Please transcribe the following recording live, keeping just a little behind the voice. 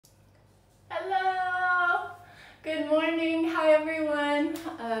Good morning, hi everyone.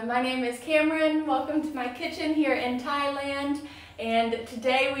 My name is Cameron. Welcome to my kitchen here in Thailand. And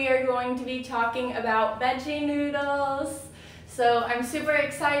today we are going to be talking about veggie noodles. So I'm super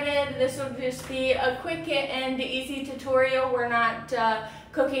excited. This will just be a quick and easy tutorial. We're not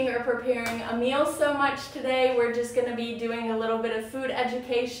cooking or preparing a meal so much today. We're just going to be doing a little bit of food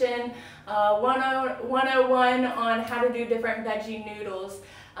education, 101 on how to do different veggie noodles.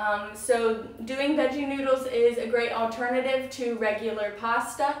 So doing veggie noodles is a great alternative to regular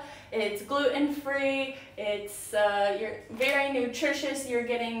pasta. It's gluten-free, it's you're very nutritious, you're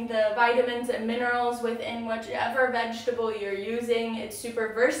getting the vitamins and minerals within whichever vegetable you're using. It's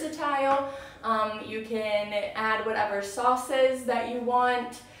super versatile. You can add whatever sauces that you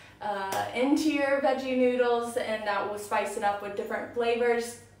want into your veggie noodles, and that will spice it up with different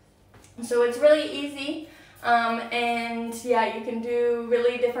flavors. So it's really easy. And yeah, you can do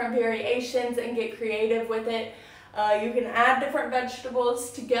really different variations and get creative with it. You can add different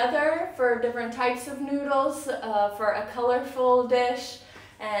vegetables together for different types of noodles for a colorful dish.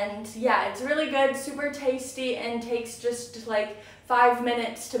 And yeah, it's really good, super tasty, and takes just like 5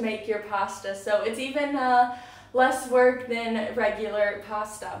 minutes to make your pasta. So it's even less work than regular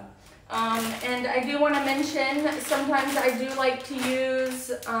pasta. And I do want to mention, sometimes I do like to use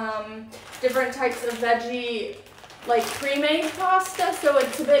different types of veggie, like pre-made pasta, so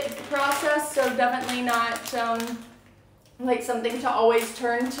it's a bit processed, so definitely not like something to always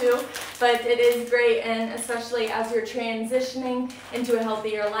turn to, but it is great, and especially as you're transitioning into a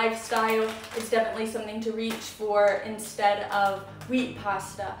healthier lifestyle, it's definitely something to reach for instead of wheat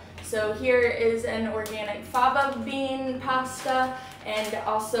pasta. So here is an organic fava bean pasta, and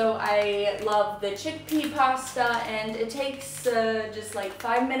also I love the chickpea pasta, and it takes just like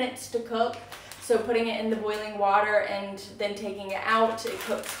 5 minutes to cook. So putting it in the boiling water and then taking it out, it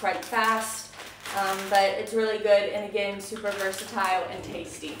cooks quite fast. But it's really good, and again, super versatile and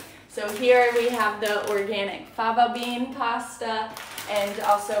tasty. So here we have the organic fava bean pasta, and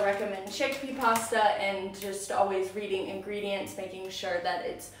also recommend chickpea pasta, and just always reading ingredients, making sure that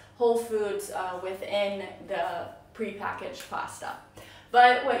it's whole foods within the prepackaged pasta.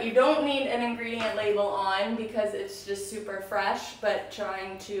 But what you don't need an ingredient label on, because it's just super fresh, but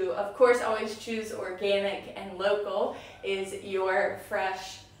trying to, of course, always choose organic and local, is your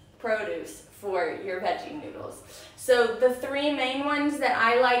fresh produce for your veggie noodles. So the three main ones that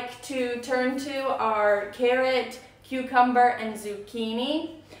I like to turn to are carrot, cucumber, and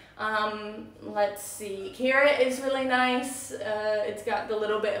zucchini. Let's see, carrot is really nice. It's got the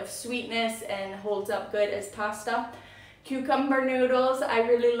little bit of sweetness and holds up good as pasta. Cucumber noodles I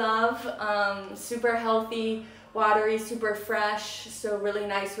really love, super healthy, watery, super fresh, so really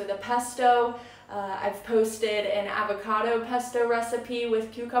nice with a pesto. I've posted an avocado pesto recipe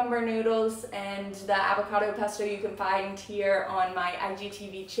with cucumber noodles, and the avocado pesto you can find here on my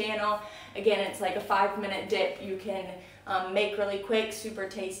IGTV channel. Again, it's like a 5-minute dip you can make really quick, super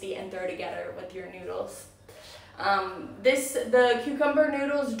tasty, and throw together with your noodles. The cucumber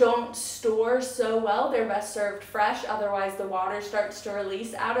noodles don't store so well. They're best served fresh, otherwise the water starts to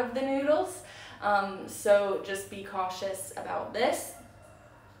release out of the noodles. So just be cautious about this.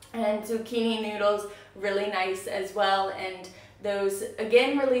 And zucchini noodles, really nice as well, and those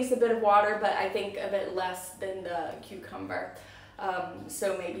again release a bit of water, but I think a bit less than the cucumber.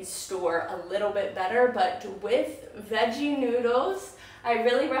 So maybe store a little bit better, but with veggie noodles, I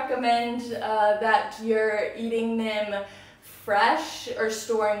really recommend that you're eating them fresh or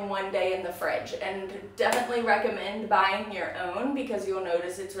storing one day in the fridge, and definitely recommend buying your own because you'll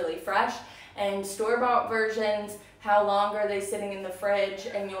notice it's really fresh. And store-bought versions, how long are they sitting in the fridge,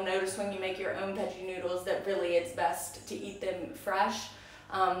 and you'll notice when you make your own veggie noodles that really it's best to eat them fresh,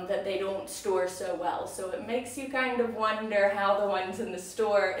 that they don't store so well. So it makes you kind of wonder how the ones in the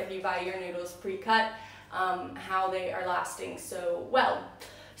store, if you buy your noodles pre-cut, how they are lasting so well.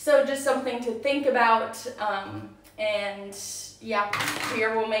 So just something to think about, and yeah,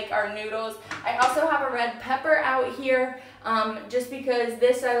 here we'll make our noodles. I also have a red pepper out here, just because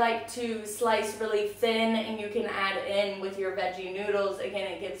this I like to slice really thin, and you can add in with your veggie noodles.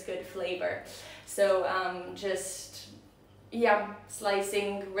 Again, it gives good flavor. So just, yeah,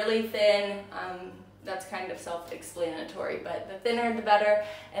 slicing really thin. That's kind of self-explanatory, but the thinner the better.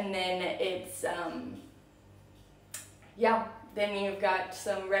 And then it's, yeah, then you've got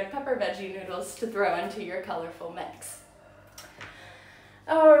some red pepper veggie noodles to throw into your colorful mix.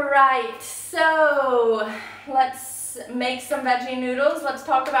 All right, so let's let's make some veggie noodles. Let's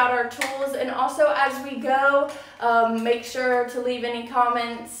talk about our tools, and also as we go, make sure to leave any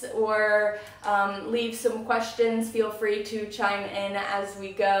comments or leave some questions. Feel free to chime in as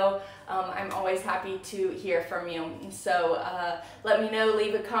we go. I'm always happy to hear from you. So let me know,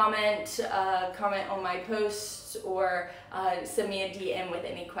 leave a comment, comment on my posts, or send me a DM with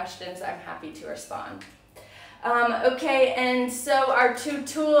any questions. I'm happy to respond. Okay, and so our two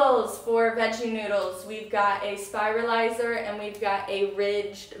tools for veggie noodles, we've got a spiralizer and we've got a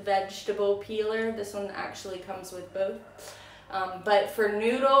ridged vegetable peeler. This one actually comes with both. But for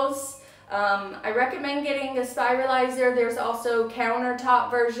noodles, I recommend getting a spiralizer. There's also countertop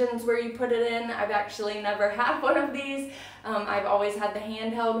versions where you put it in. I've actually never had one of these. I've always had the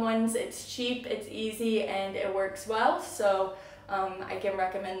handheld ones. It's cheap, it's easy, and it works well. So I can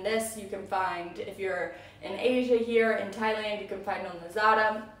recommend this. You can find, if you're in Asia here, in Thailand, you can find on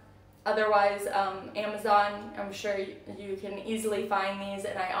Lazada. Otherwise, Amazon, I'm sure you can easily find these,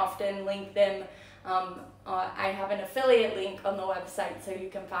 and I often link them. I have an affiliate link on the website, so you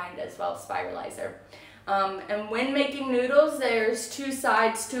can find as well spiralizer. And when making noodles, there's two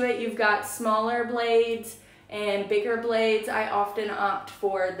sides to it. You've got smaller blades and bigger blades. I often opt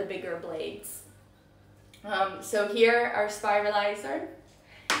for the bigger blades. So here, our spiralizer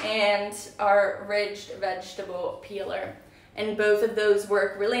and our ridged vegetable peeler. And both of those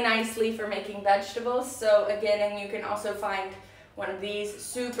work really nicely for making vegetables. So again, and you can also find one of these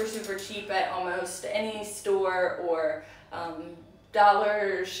super, super cheap at almost any store or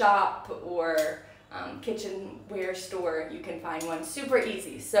dollar shop or kitchenware store. You can find one super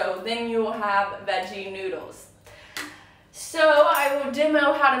easy. So then you will have veggie noodles. So I will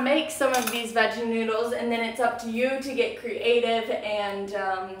demo how to make some of these veggie noodles, and then it's up to you to get creative and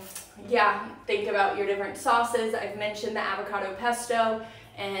yeah, think about your different sauces. I've mentioned the avocado pesto,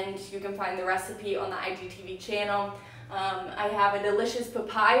 and you can find the recipe on the IGTV channel. I have a delicious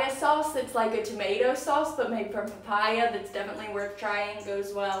papaya sauce that's like a tomato sauce but made from papaya that's definitely worth trying.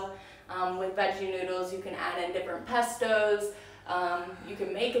 Goes well with veggie noodles. You can add in different pestos. You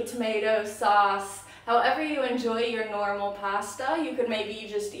can make a tomato sauce. However you enjoy your normal pasta, you could maybe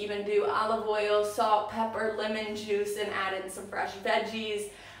just even do olive oil, salt, pepper, lemon juice, and add in some fresh veggies,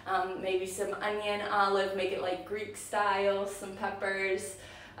 maybe some onion, olive, make it like Greek style, some peppers,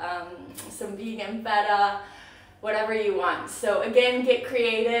 some vegan feta, whatever you want. So again, get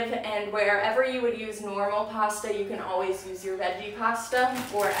creative, and wherever you would use normal pasta, you can always use your veggie pasta,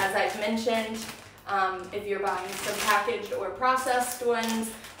 or as I've mentioned, if you're buying some packaged or processed ones,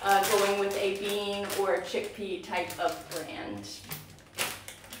 going with a bean or chickpea type of brand.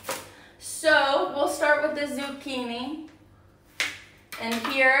 So we'll start with the zucchini. And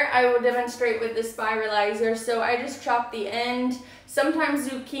here I will demonstrate with the spiralizer. So I just chop the end. Sometimes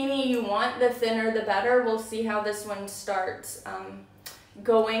zucchini, you want the thinner the better. We'll see how this one starts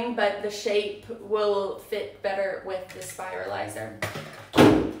going, but the shape will fit better with the spiralizer.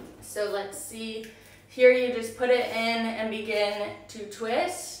 So let's see. Here you just put it in and begin to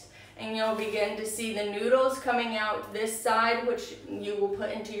twist, and you'll begin to see the noodles coming out this side, which you will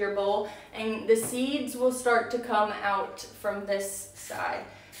put into your bowl, and the seeds will start to come out from this side.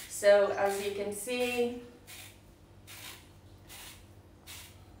 So as you can see,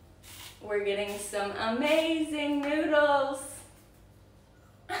 we're getting some amazing noodles.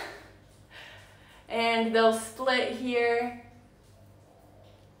 And they'll split here.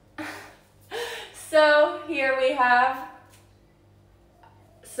 So here we have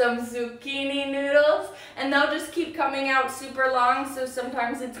some zucchini noodles, and they'll just keep coming out super long, so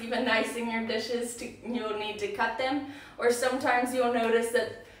sometimes it's even nice in your dishes you'll need to cut them, or sometimes you'll notice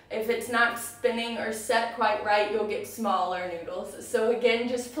that if it's not spinning or set quite right, you'll get smaller noodles. So again,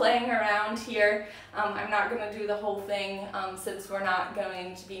 just playing around here. I'm not going to do the whole thing since we're not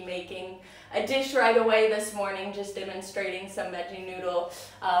going to be making a dish right away this morning, just demonstrating some veggie noodle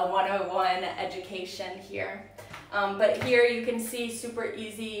 101 education here. But here you can see super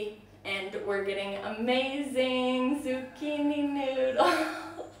easy, and we're getting amazing zucchini noodles.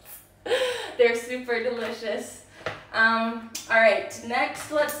 They're super delicious. All right, next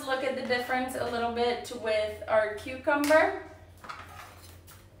let's look at the difference a little bit with our cucumber.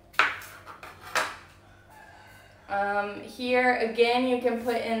 Here again, you can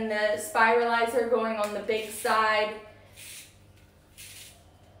put in the spiralizer going on the big side.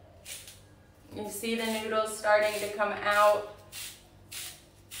 You see the noodles starting to come out.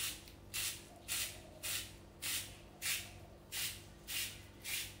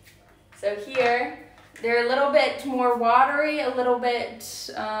 So here, they're a little bit more watery, a little bit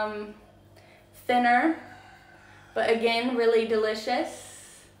thinner, but again, really delicious.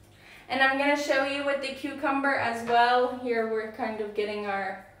 And I'm going to show you with the cucumber as well. Here we're kind of getting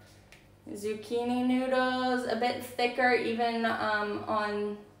our zucchini noodles a bit thicker, even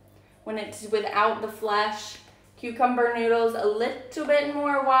on when it's without the flesh. Cucumber noodles a little bit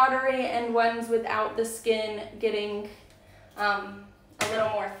more watery, and ones without the skin getting a little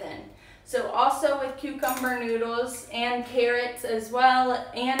more thin. So also with cucumber noodles and carrots as well,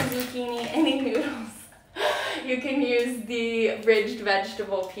 and zucchini, any noodles, you can use the ridged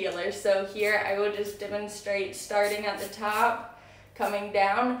vegetable peeler. So here I will just demonstrate starting at the top, coming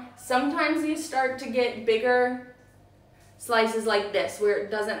down. Sometimes you start to get bigger slices like this where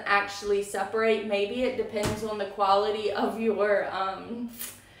it doesn't actually separate. Maybe it depends on the quality of your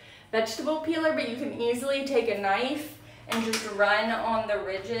vegetable peeler, but you can easily take a knife and just run on the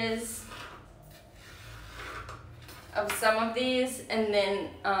ridges of some of these and then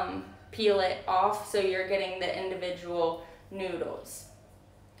peel it off so you're getting the individual noodles.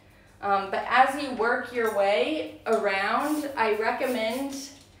 But as you work your way around, I recommend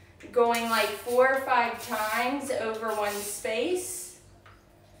going like 4 or 5 times over one space.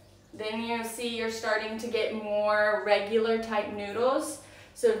 Then you'll see you're starting to get more regular type noodles.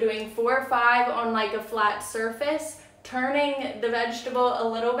 So doing 4 or 5 on like a flat surface, turning the vegetable a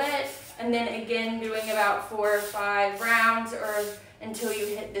little bit, and then again doing about 4 or 5 rounds or until you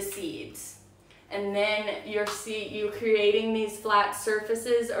hit the seeds. And then you're creating these flat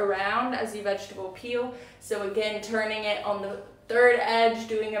surfaces around as you vegetable peel. So again, turning it on the 3rd edge,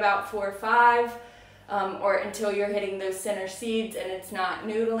 doing about 4 or 5, or until you're hitting those center seeds and it's not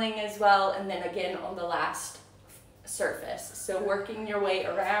noodling as well. And then again on the last surface. So working your way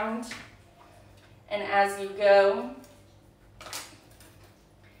around. And as you go,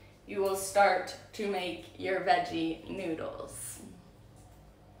 you will start to make your veggie noodles.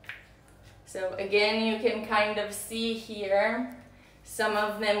 So again, you can kind of see here, some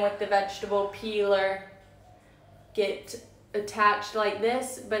of them with the vegetable peeler get attached like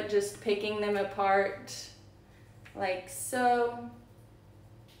this, but just picking them apart like so,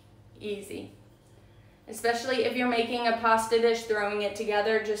 easy. Especially if you're making a pasta dish, throwing it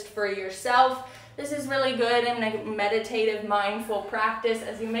together just for yourself. This is really good in a meditative, mindful practice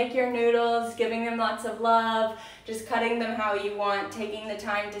as you make your noodles, giving them lots of love, just cutting them how you want, taking the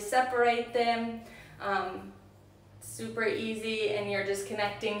time to separate them. Super easy, and you're just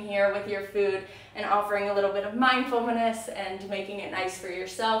connecting here with your food and offering a little bit of mindfulness and making it nice for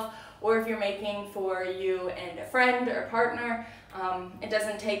yourself. Or if you're making for you and a friend or partner, it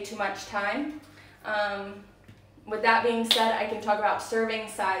doesn't take too much time. With that being said, I can talk about serving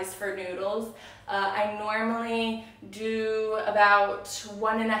size for noodles. I normally do about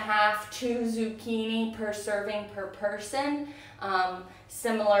 1.5 to 2 zucchini per serving per person.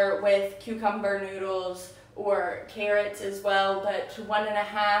 Similar with cucumber noodles or carrots as well, but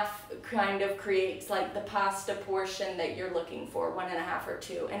 1.5 kind of creates like the pasta portion that you're looking for, 1.5 or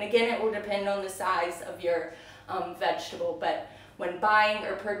 2. And again, it will depend on the size of your vegetable, but when buying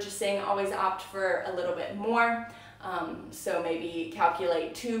or purchasing, always opt for a little bit more. So maybe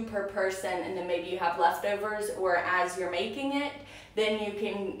calculate 2 per person, and then maybe you have leftovers, or as you're making it, then you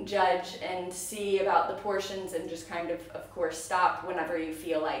can judge and see about the portions and just kind of course, stop whenever you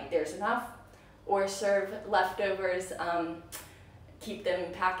feel like there's enough, or serve leftovers, keep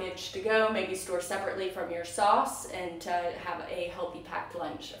them packaged to go, maybe store separately from your sauce, and to have a healthy packed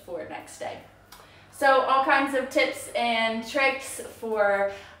lunch for next day. So all kinds of tips and tricks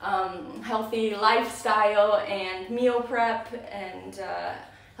for healthy lifestyle and meal prep and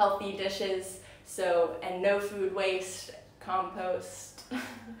healthy dishes. So, and no food waste, compost,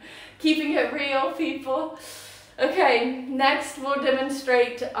 keeping it real, people. Okay, next we'll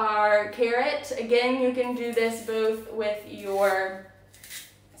demonstrate our carrot. Again, you can do this both with your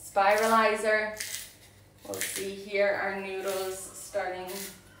spiralizer. We'll see here our noodles starting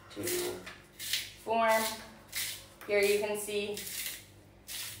to form. Here you can see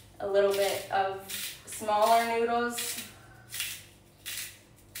a little bit of smaller noodles.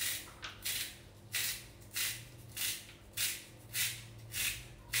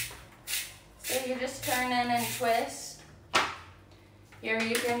 So you just turn in and twist. Here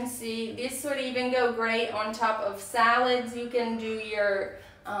you can see this would even go great on top of salads. You can do your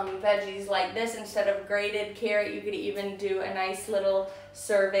veggies like this. Instead of grated carrot, you could even do a nice little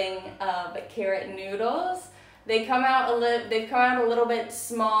serving of carrot noodles. They've come out a little bit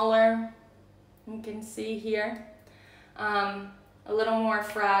smaller. You can see here, a little more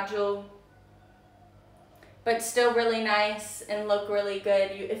fragile, but still really nice and look really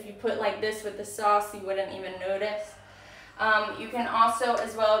good. If you put like this with the sauce, you wouldn't even notice. You can also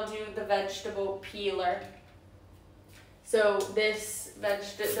as well do the vegetable peeler. So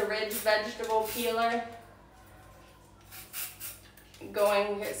the ridged vegetable peeler,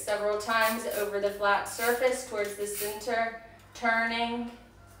 going several times over the flat surface towards the center, turning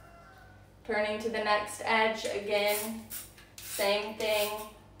to the next edge again, same thing.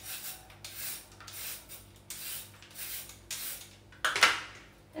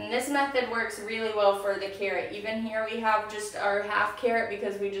 And this method works really well for the carrot. Even here we have just our half carrot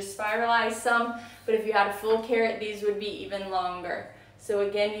because we just spiralized some, but if you had a full carrot, these would be even longer. So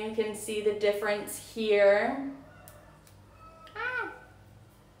again, you can see the difference here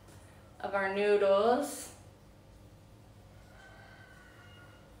of our noodles.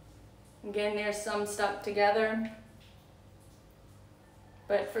 Again, there's some stuck together.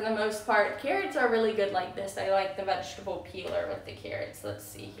 But for the most part, carrots are really good like this. I like the vegetable peeler with the carrots. Let's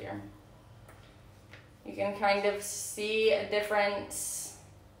see here. You can kind of see a difference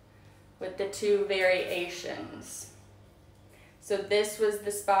with the two variations. So this was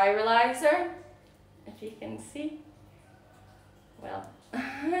the spiralizer, if you can see. Well,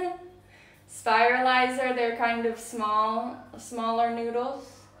 spiralizer, they're kind of smaller noodles.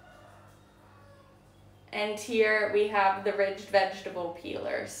 And here we have the ridged vegetable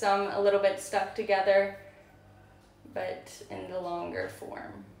peeler, some a little bit stuck together, but in the longer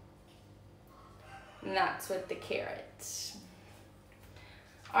form. And that's with the carrots.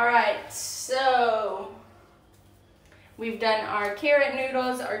 All right, so we've done our carrot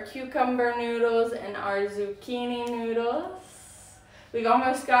noodles, our cucumber noodles, and our zucchini noodles. We've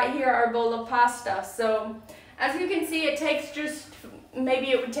almost got here our bowl of pasta. So as you can see, it takes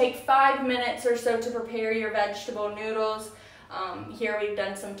maybe it would take 5 minutes or so to prepare your vegetable noodles. Here we've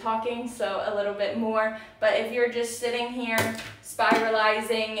done some talking, so a little bit more. But if you're just sitting here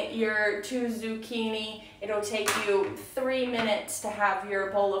spiralizing your 2 zucchini, it'll take you 3 minutes to have your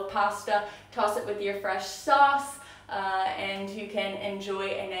bowl of pasta. Toss it with your fresh sauce. And you can enjoy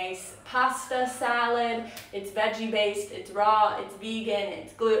a nice pasta salad. It's veggie based, it's raw, it's vegan,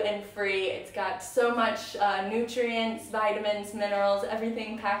 it's gluten free. It's got so much nutrients, vitamins, minerals,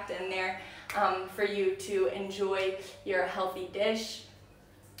 everything packed in there for you to enjoy your healthy dish.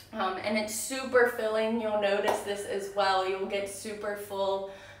 And it's super filling. You'll notice this as well. You'll get super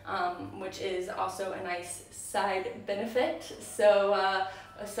full, which is also a nice side benefit. So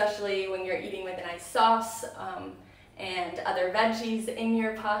especially when you're eating with a nice sauce, and other veggies in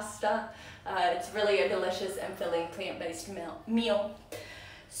your pasta. It's really a delicious and filling plant-based meal.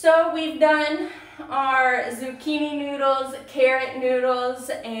 So we've done our zucchini noodles, carrot noodles,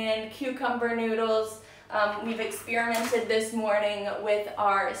 and cucumber noodles. We've experimented this morning with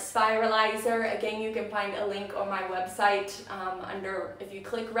our spiralizer. Again, you can find a link on my website if you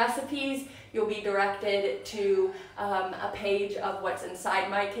click recipes, you'll be directed to a page of what's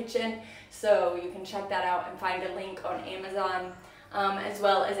inside my kitchen. So you can check that out and find a link on Amazon, as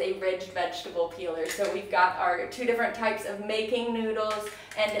well as a ridged vegetable peeler. So we've got our 2 different types of making noodles,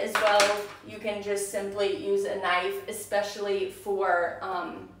 and as well, you can just simply use a knife, especially for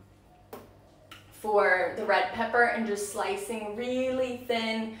the red pepper, and just slicing really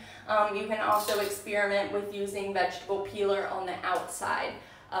thin. You can also experiment with using vegetable peeler on the outside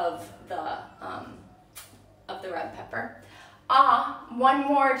of the red pepper. One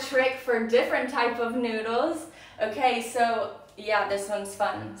more trick for different type of noodles. Okay, so yeah, this one's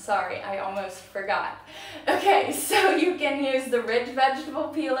fun. Sorry, I almost forgot. Okay, so you can use the ridged vegetable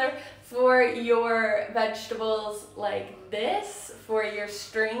peeler for your vegetables like this, for your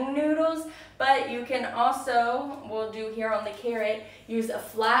string noodles, but you can also, we'll do here on the carrot, use a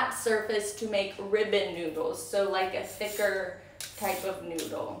flat surface to make ribbon noodles, so like a thicker type of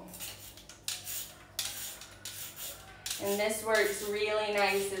noodle. And this works really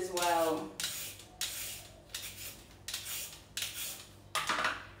nice as well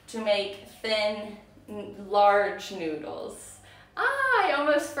to make thin, large noodles. I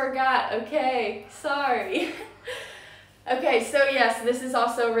almost forgot. Okay, sorry. Okay, so yes, this is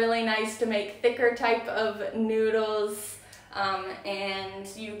also really nice to make thicker type of noodles. And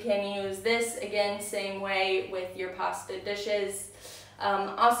you can use this, again, same way with your pasta dishes.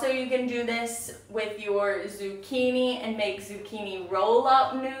 Also, you can do this with your zucchini and make zucchini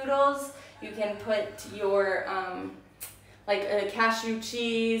roll-up noodles. You can put your like a cashew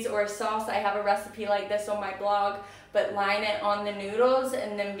cheese or a sauce. I have a recipe like this on my blog, but line it on the noodles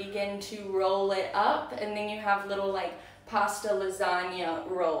and then begin to roll it up, and then you have little like pasta lasagna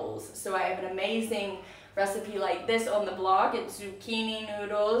rolls. So I have an amazing recipe like this on the blog. It's zucchini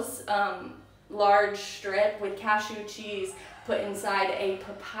noodles, large strip with cashew cheese, put inside a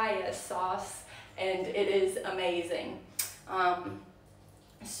papaya sauce, and it is amazing.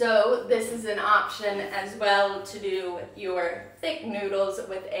 So this is an option as well to do your thick noodles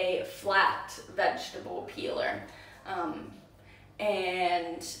with a flat vegetable peeler.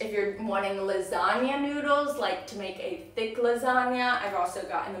 And if you're wanting lasagna noodles, like to make a thick lasagna, I've also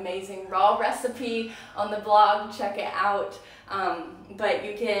got an amazing raw recipe on the blog, check it out. But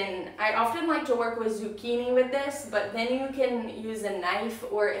you can, I often like to work with zucchini with this, but then you can use a knife,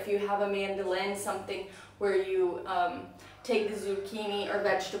 or if you have a mandolin, something where you take the zucchini or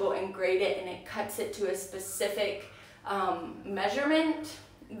vegetable and grate it and it cuts it to a specific measurement.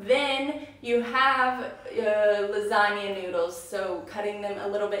 Then you have lasagna noodles, so cutting them a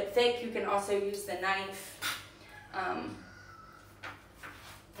little bit thick. You can also use the knife and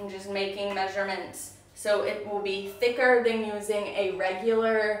just making measurements. So it will be thicker than using a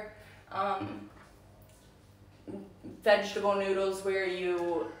regular vegetable noodles where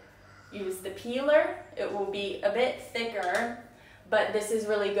you use the peeler. It will be a bit thicker, but this is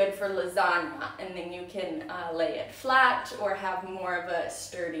really good for lasagna, and then you can lay it flat or have more of a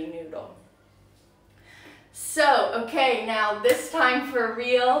sturdy noodle. So, okay, now this time for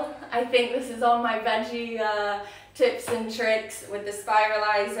real. I think this is all my veggie tips and tricks with the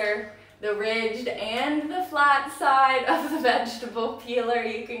spiralizer, the ridged and the flat side of the vegetable peeler.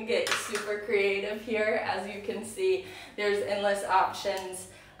 You can get super creative here. As you can see, there's endless options.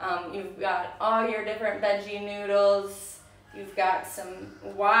 You've got all your different veggie noodles. You've got some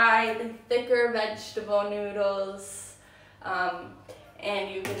wide, thicker vegetable noodles.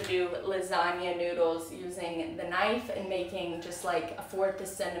 And you can do lasagna noodles using the knife and making just like a 1/4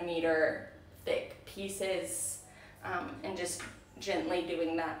 centimeter thick pieces, and just gently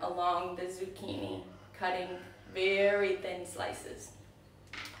doing that along the zucchini, cutting very thin slices.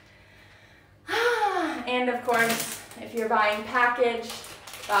 And of course, if you're buying packaged,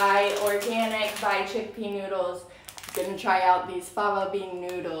 buy organic, buy chickpea noodles. I'm gonna try out these fava bean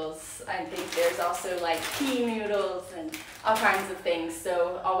noodles. I think there's also like pea noodles and all kinds of things.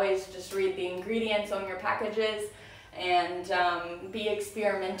 So always just read the ingredients on your packages and be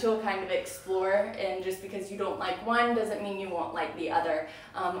experimental, kind of explore. And just because you don't like one doesn't mean you won't like the other.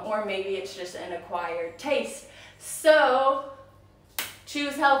 Or maybe it's just an acquired taste. So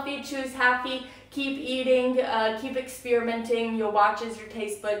choose healthy, choose happy. Keep eating, keep experimenting. You'll watch as your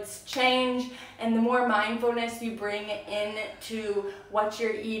taste buds change, and the more mindfulness you bring into what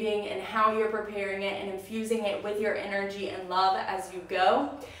you're eating and how you're preparing it and infusing it with your energy and love as you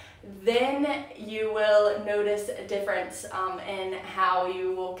go, then you will notice a difference in how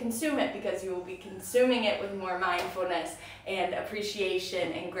you will consume it, because you will be consuming it with more mindfulness and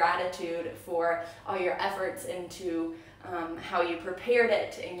appreciation and gratitude for all your efforts into how you prepared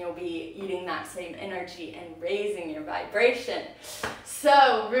it, and you'll be eating that same energy and raising your vibration.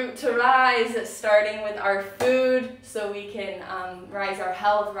 So root to rise, starting with our food so we can rise our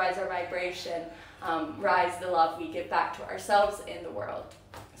health, rise our vibration, rise the love we give back to ourselves and the world.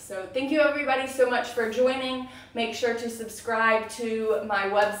 So thank you everybody so much for joining. Make sure to subscribe to my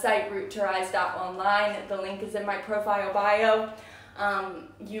website, roottorise.online. The link is in my profile bio.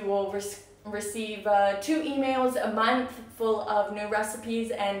 You will receive 2 emails a month full of new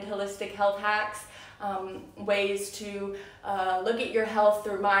recipes and holistic health hacks, ways to look at your health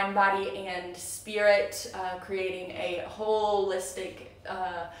through mind, body, and spirit, creating a holistic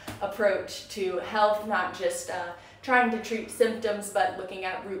approach to health, not just trying to treat symptoms, but looking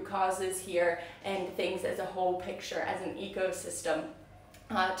at root causes here and things as a whole picture, as an ecosystem.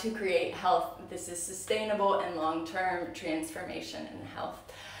 To create health. This is sustainable and long-term transformation in health.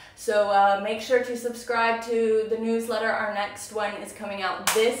 So make sure to subscribe to the newsletter. Our next one is coming out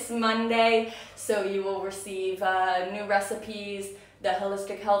this Monday, so you will receive new recipes, the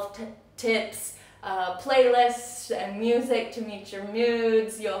holistic health tips, playlists, and music to meet your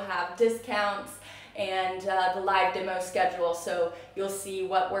moods. You'll have discounts and the live demo schedule, so you'll see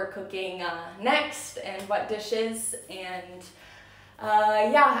what we're cooking next and what dishes. And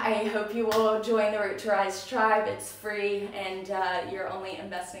yeah, I hope you will join the Root to Rise tribe. It's free, and you're only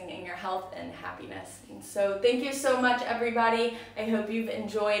investing in your health and happiness. And so thank you so much, everybody. I hope you've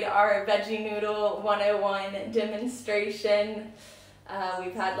enjoyed our Veggie Noodle 101 demonstration.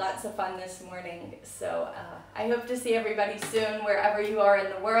 We've had lots of fun this morning. So I hope to see everybody soon, wherever you are in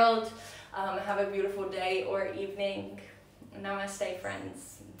the world. Have a beautiful day or evening. Namaste,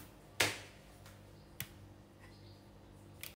 friends.